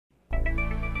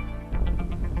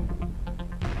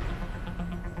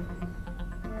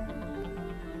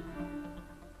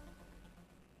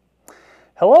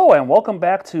Hello and welcome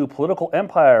back to Political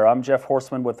Empire. I'm Jeff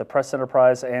Horseman with the Press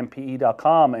Enterprise and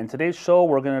PE.com. In today's show,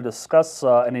 we're going to discuss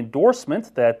an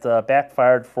endorsement that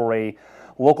backfired for a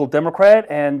local Democrat,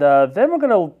 and then we're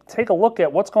going to take a look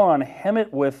at what's going on in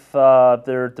Hemet with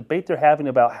their debate they're having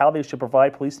about how they should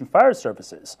provide police and fire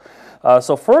services.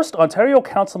 So first, Ontario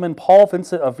Councilman Paul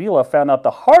Vincent Avila found out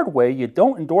the hard way you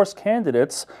don't endorse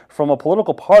candidates from a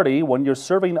political party when you're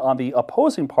serving on the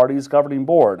opposing party's governing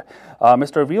board.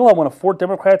 Mr. Avila, one of 4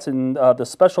 Democrats in the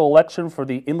special election for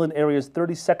the Inland Area's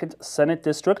 32nd Senate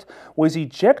District, was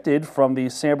ejected from the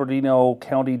San Bernardino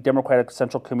County Democratic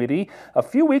Central Committee a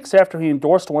few weeks after he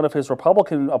endorsed one of his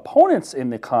Republican opponents in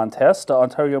the contest,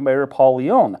 Ontario Mayor Paul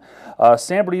Leon.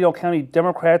 San Bernardino County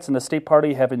Democrats and the state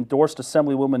party have endorsed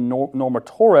Assemblywoman Norma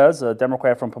Torres, a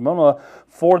Democrat from Pomona,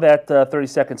 for that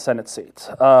 32nd Senate seat.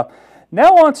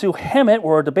 Now on to Hemet,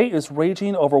 where a debate is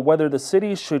raging over whether the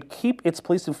city should keep its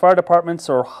police and fire departments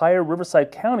or hire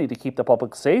Riverside County to keep the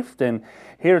public safe. And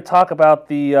here to talk about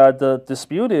the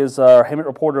dispute is our Hemet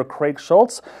reporter Craig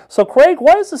Schultz. So Craig,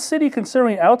 why is the city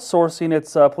considering outsourcing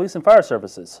its police and fire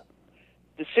services?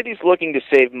 The city's looking to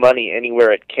save money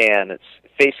anywhere it can. It's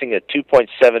facing a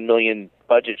 $2.7 million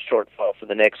budget shortfall for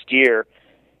the next year.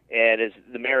 And as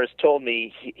the mayor has told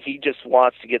me, he just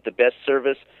wants to get the best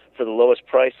service for the lowest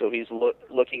price, so he's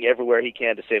looking everywhere he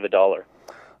can to save a dollar.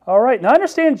 All right. Now, I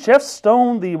understand Jeff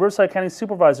Stone, the Riverside County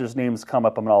Supervisor's name's come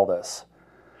up in all this.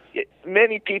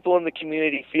 Many people in the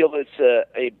community feel it's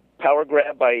a power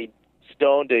grab by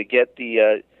Stone to get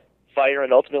the fire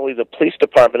and ultimately the police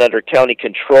department under county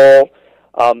control.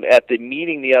 At the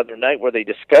meeting the other night where they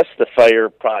discussed the fire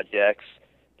projects,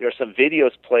 there are some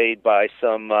videos played by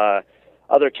some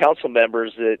other council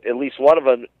members that at least one of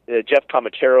them, Jeff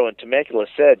Comachero in Temecula,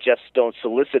 said Jeff Stone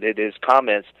solicited his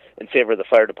comments in favor of the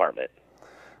fire department.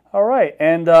 All right.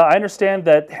 And I understand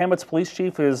that Hemet's police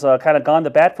chief has kind of gone to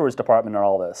bat for his department in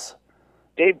all this.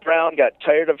 Dave Brown got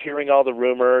tired of hearing all the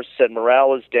rumors, said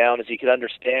morale is down. As you can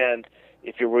understand,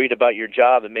 if you're worried about your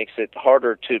job, it makes it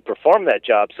harder to perform that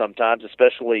job sometimes,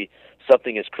 especially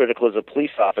something as critical as a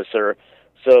police officer.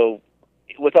 So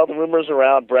with all the rumors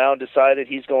around, Brown decided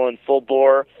he's going full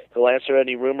bore. He'll answer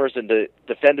any rumors and to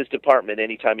defend his department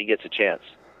anytime he gets a chance.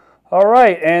 All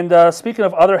right. And speaking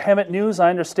of other Hemet news, I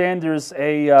understand there's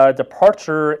a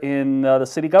departure in the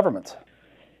city government.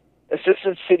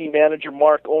 Assistant City Manager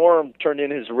Mark Orm turned in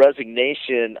his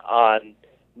resignation on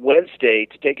Wednesday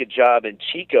to take a job in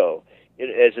Chico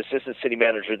as Assistant City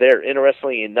Manager there.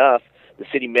 Interestingly enough, the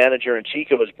city manager in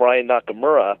Chico is Brian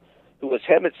Nakamura, who was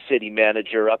Hemet's city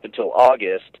manager up until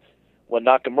August. When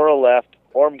Nakamura left,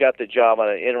 Orm got the job on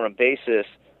an interim basis,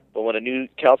 but when a new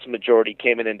council majority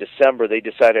came in December, they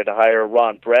decided to hire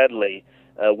Ron Bradley,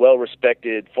 a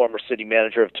well-respected former city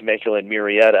manager of Temecula and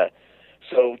Murrieta.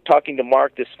 So talking to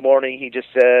Mark this morning, he just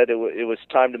said it was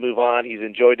time to move on. He's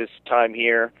enjoyed his time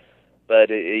here, but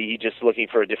he's just looking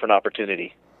for a different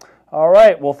opportunity. All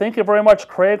right. Well, thank you very much,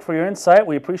 Craig, for your insight.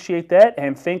 We appreciate that.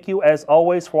 And thank you, as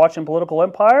always, for watching Political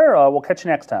Empire. We'll catch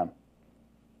you next time.